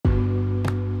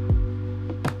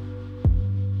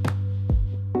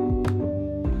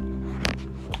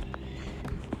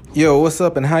Yo, what's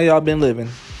up and how y'all been living?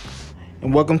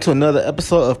 And welcome to another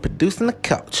episode of Producing the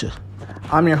Culture.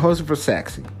 I'm your host,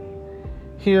 Versace.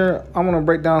 Here, I want to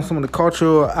break down some of the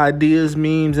cultural ideas,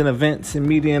 memes, and events in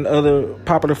media and other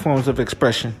popular forms of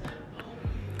expression.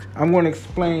 I'm going to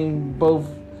explain both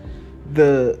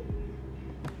the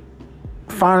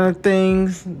finer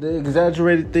things, the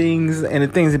exaggerated things, and the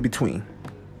things in between.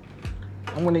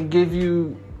 I'm going to give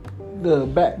you the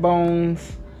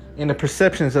backbones and the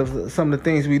perceptions of some of the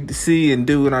things we see and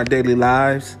do in our daily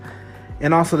lives,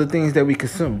 and also the things that we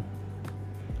consume.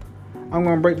 I'm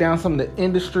going to break down some of the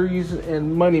industries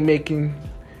and money making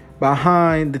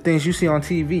behind the things you see on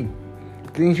TV,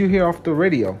 things you hear off the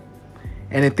radio,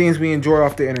 and the things we enjoy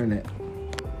off the internet.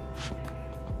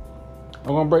 I'm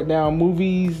going to break down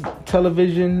movies,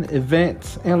 television,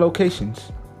 events, and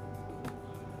locations.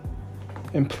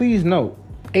 And please note,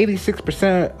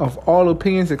 86% of all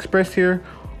opinions expressed here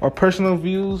are personal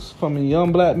views from a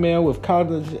young black male with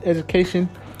college education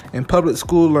and public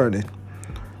school learning.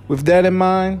 With that in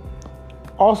mind,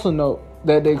 also note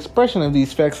that the expression of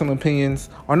these facts and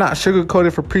opinions are not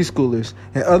sugar-coated for preschoolers.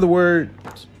 In other words,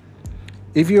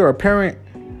 if you're a parent,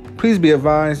 please be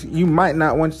advised you might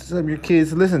not want some of your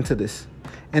kids to listen to this.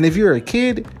 And if you're a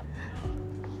kid,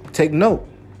 take note,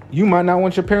 you might not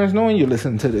want your parents knowing you're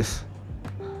listening to this.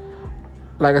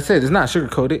 Like I said, it's not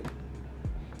sugar-coated.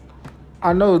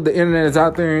 I know the internet is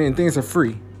out there and things are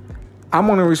free. I'm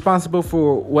only responsible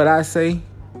for what I say,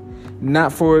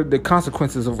 not for the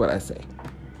consequences of what I say.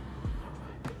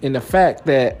 And the fact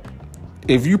that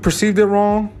if you perceived it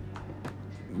wrong,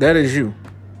 that is you.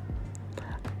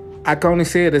 I can only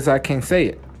say it as I can say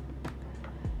it.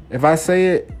 If I say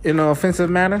it in an offensive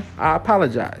manner, I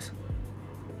apologize.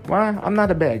 Why? I'm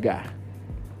not a bad guy.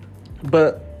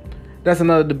 But that's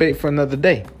another debate for another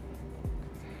day.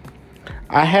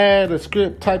 I had a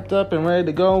script typed up and ready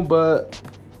to go, but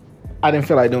I didn't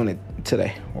feel like doing it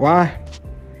today. Why?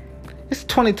 It's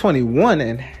 2021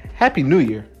 and Happy New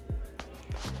Year.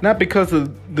 Not because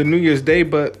of the New Year's Day,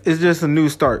 but it's just a new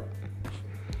start.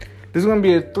 This is going to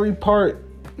be a 3-part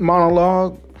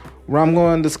monologue where I'm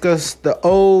going to discuss the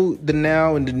old, the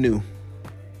now, and the new.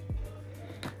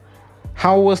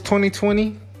 How was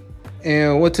 2020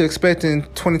 and what to expect in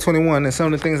 2021 and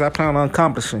some of the things I plan on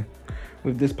accomplishing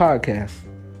with this podcast.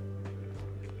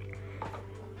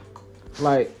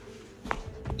 Like,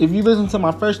 if you listen to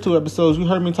my first 2 episodes, you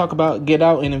heard me talk about Get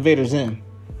Out and Invader Zim,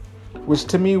 which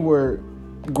to me were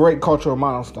great cultural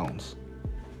milestones.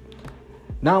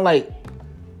 Not like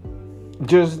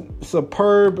just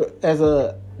superb as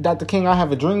a Dr. King I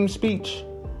Have a Dream speech,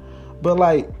 but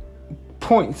like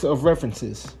points of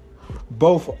references,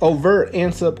 both overt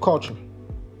and subculture.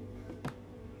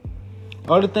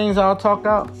 Other things I'll talk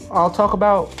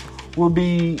about will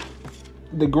be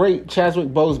the great Chadwick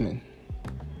Boseman,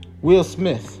 Will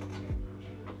Smith,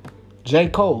 J.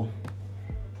 Cole,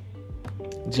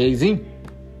 Jay-Z,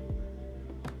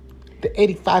 the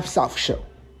 85 South Show,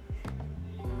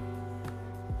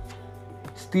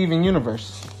 Steven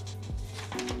Universe,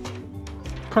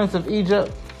 Prince of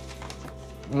Egypt,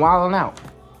 Wildin' Out.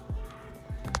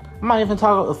 I might even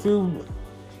talk a few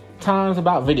times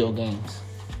about video games.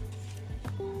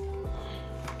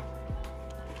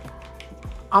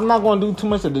 I'm not going to do too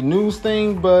much of the news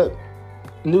thing, but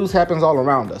news happens all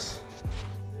around us.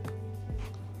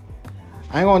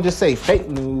 I ain't going to just say fake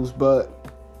news, but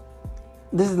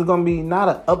this is going to be not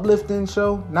an uplifting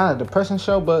show, not a depressing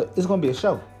show, but it's going to be a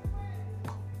show.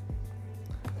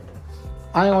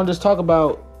 I ain't going to just talk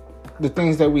about the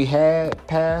things that we had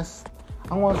past.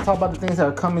 I want to talk about the things that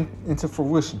are coming into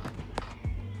fruition.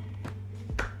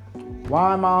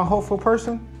 Why am I a hopeful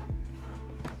person?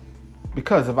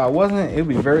 Because if I wasn't, it would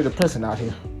be very depressing out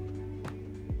here.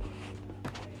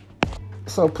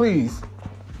 So please,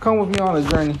 come with me on a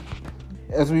journey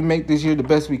as we make this year the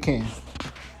best we can.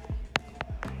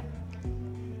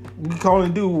 We can only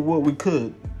do what we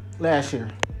could last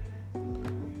year,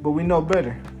 but we know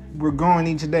better. We're growing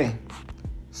each day.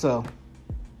 So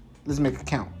let's make it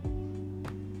count.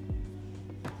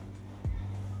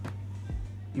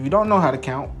 If you don't know how to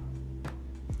count,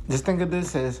 just think of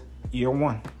this as year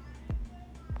 1.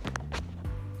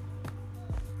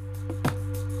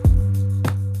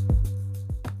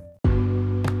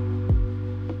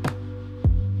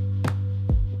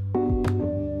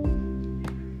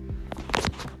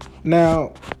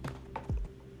 Now,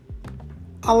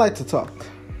 I like to talk.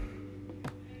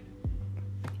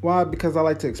 Why? Because I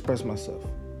like to express myself.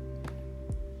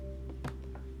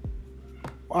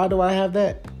 Why do I have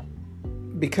that?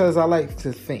 Because I like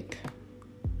to think.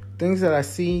 Things that I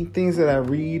see, things that I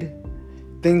read,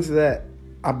 things that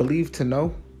I believe to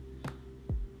know,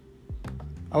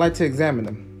 I like to examine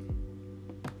them.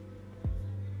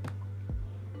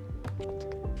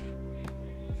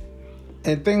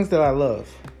 And things that I love,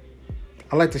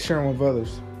 I like to share them with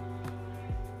others.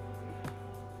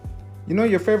 You know,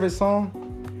 your favorite song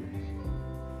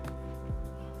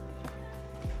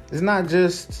is not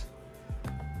just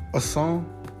a song,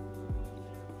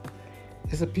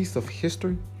 it's a piece of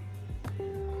history.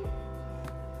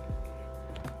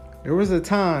 There was a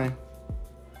time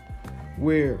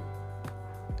where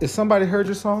if somebody heard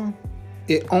your song,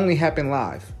 it only happened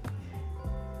live.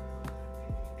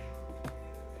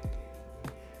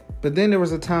 But then there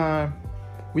was a time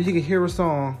where you could hear a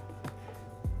song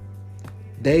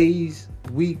days,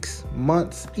 weeks,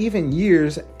 months, even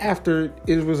years after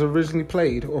it was originally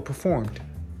played or performed.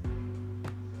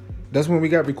 That's when we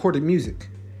got recorded music.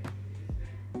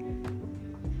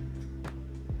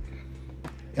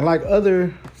 And like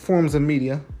other forms of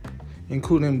media,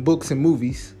 including books and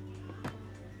movies,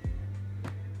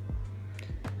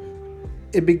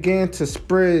 it began to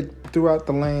spread throughout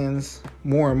the lands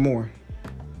more and more.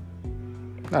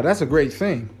 Now, that's a great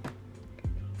thing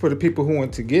for the people who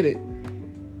want to get it.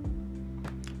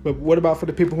 But what about for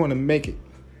the people who want to make it?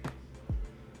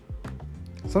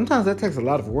 Sometimes that takes a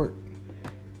lot of work.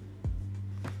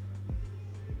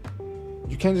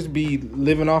 You can't just be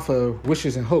living off of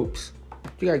wishes and hopes.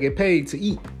 You gotta get paid to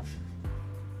eat.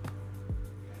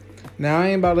 Now, I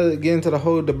ain't about to get into the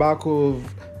whole debacle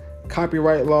of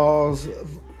copyright laws,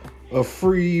 of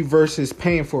free versus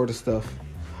paying for the stuff.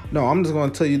 No, I'm just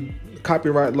gonna tell you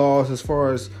copyright laws as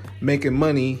far as making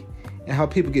money and how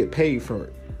people get paid for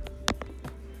it.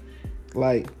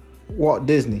 Like Walt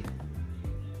Disney.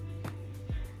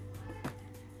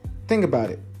 Think about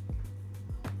it.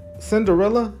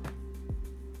 Cinderella,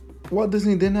 Walt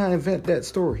Disney did not invent that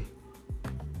story.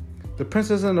 The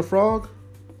Princess and the Frog,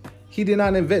 he did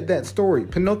not invent that story.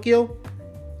 Pinocchio,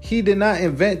 he did not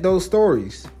invent those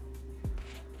stories.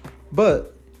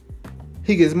 But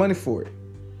he gets money for it.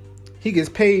 He gets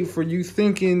paid for you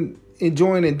thinking,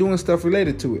 enjoying, and doing stuff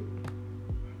related to it.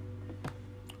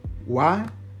 Why?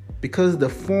 Because the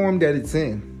form that it's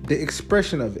in, the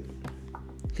expression of it,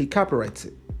 he copyrights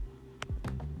it.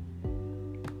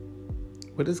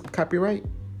 What is copyright?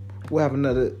 We'll have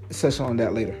another session on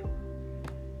that later.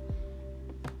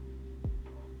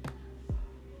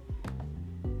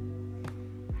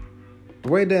 The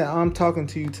way that I'm talking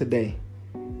to you today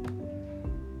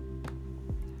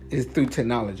is through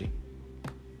technology.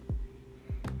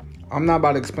 I'm not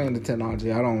about to explain the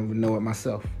technology. I don't even know it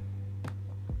myself.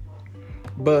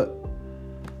 But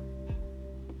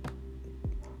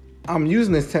I'm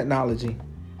using this technology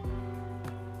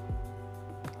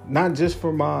not just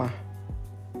for my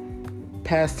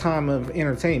pastime of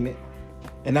entertainment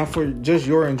and not for just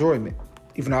your enjoyment,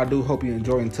 even though I do hope you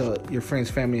enjoy and tell your friends,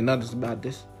 family, and others about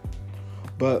this,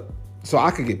 but so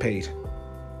I could get paid.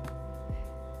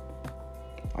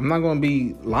 I'm not going to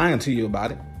be lying to you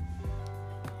about it.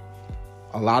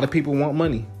 A lot of people want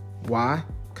money. Why?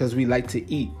 Because we like to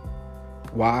eat.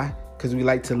 Why? Because we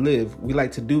like to live. We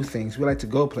like to do things. We like to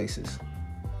go places.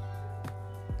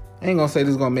 I ain't going to say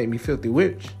this is going to make me filthy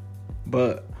rich,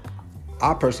 but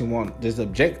I personally want this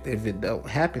objective if it don't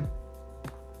happen.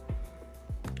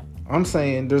 I'm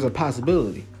saying there's a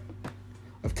possibility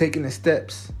of taking the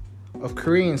steps of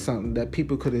creating something that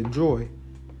people could enjoy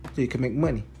so you can make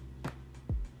money.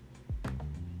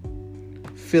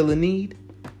 Feel a need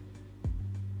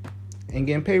and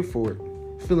getting paid for it.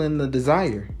 Feeling the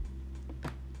desire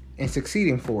and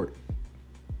succeeding for it.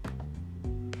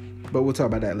 But we'll talk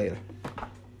about that later.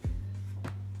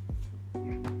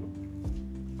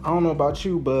 I don't know about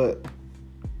you, but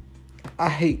I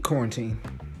hate quarantine.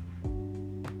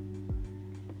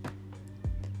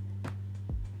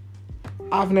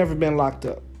 I've never been locked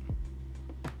up.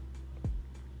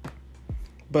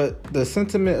 But the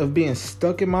sentiment of being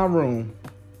stuck in my room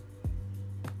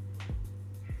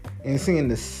and seeing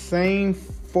the same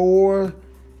 4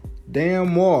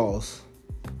 damn walls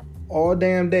all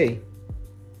damn day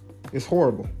is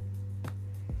horrible.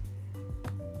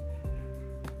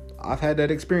 I've had that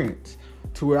experience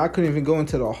to where I couldn't even go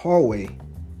into the hallway.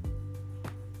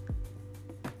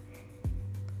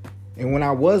 And when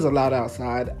I was allowed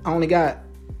outside, I only got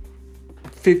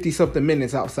 50-something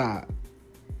minutes outside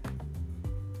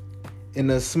in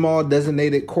a small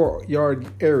designated courtyard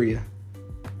area,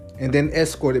 and then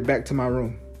escorted back to my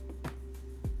room.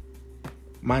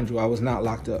 Mind you, I was not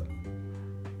locked up.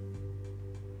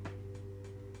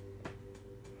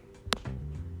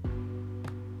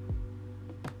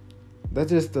 That's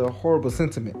just a horrible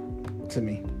sentiment to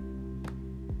me,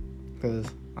 because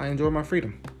I enjoy my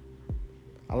freedom.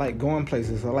 I like going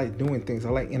places. I like doing things. I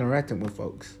like interacting with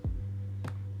folks.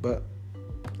 But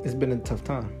it's been a tough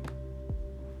time.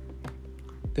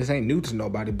 This ain't new to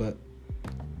nobody, but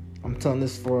I'm telling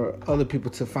this for other people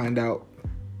to find out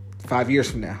 5 years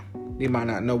from now. They might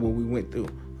not know what we went through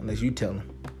unless you tell them.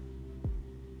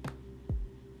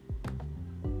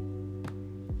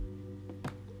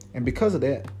 And because of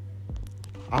that,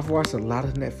 I've watched a lot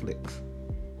of Netflix.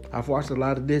 I've watched a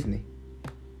lot of Disney.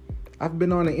 I've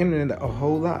been on the internet a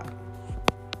whole lot.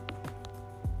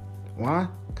 Why?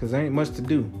 Because there ain't much to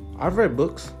do. I've read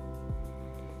books.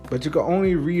 But you can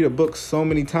only read a book so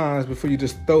many times before you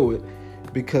just throw it.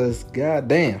 Because,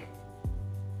 goddamn.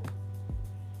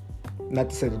 Not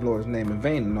to say the Lord's name in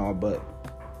vain and all, but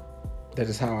that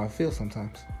is how I feel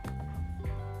sometimes.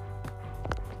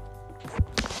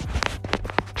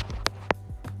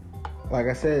 Like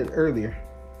I said earlier,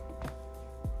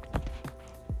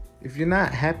 if you're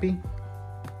not happy,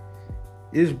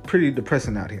 it's pretty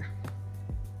depressing out here.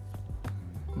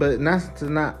 But not to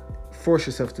not force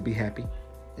yourself to be happy.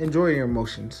 Enjoy your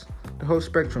emotions, the whole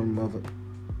spectrum of it.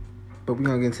 But we're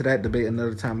going to get into that debate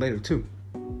another time later too.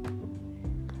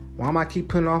 Why am I keep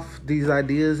putting off these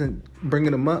ideas and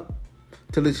bringing them up?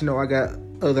 To let you know I got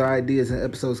other ideas and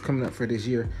episodes coming up for this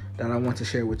year that I want to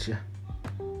share with you.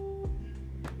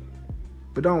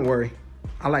 But don't worry,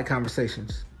 I like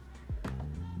conversations.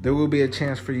 There will be a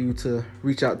chance for you to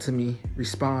reach out to me,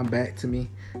 respond back to me.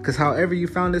 Because however you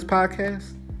found this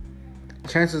podcast,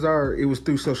 chances are it was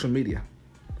through social media.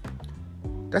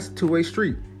 That's a two-way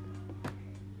street.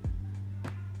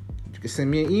 You can send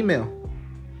me an email.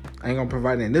 I ain't going to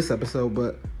provide it in this episode,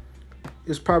 but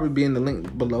it's probably be in the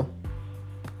link below.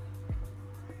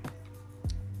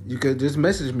 You could just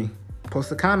message me,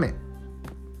 post a comment.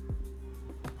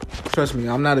 Trust me,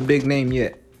 I'm not a big name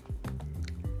yet.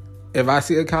 If I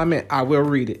see a comment, I will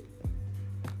read it.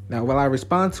 Now, will I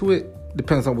respond to it?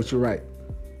 Depends on what you write.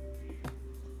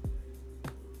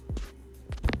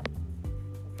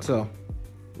 So,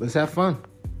 let's have fun.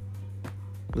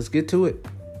 Let's get to it.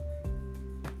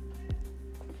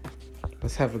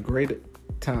 Let's have a great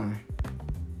time.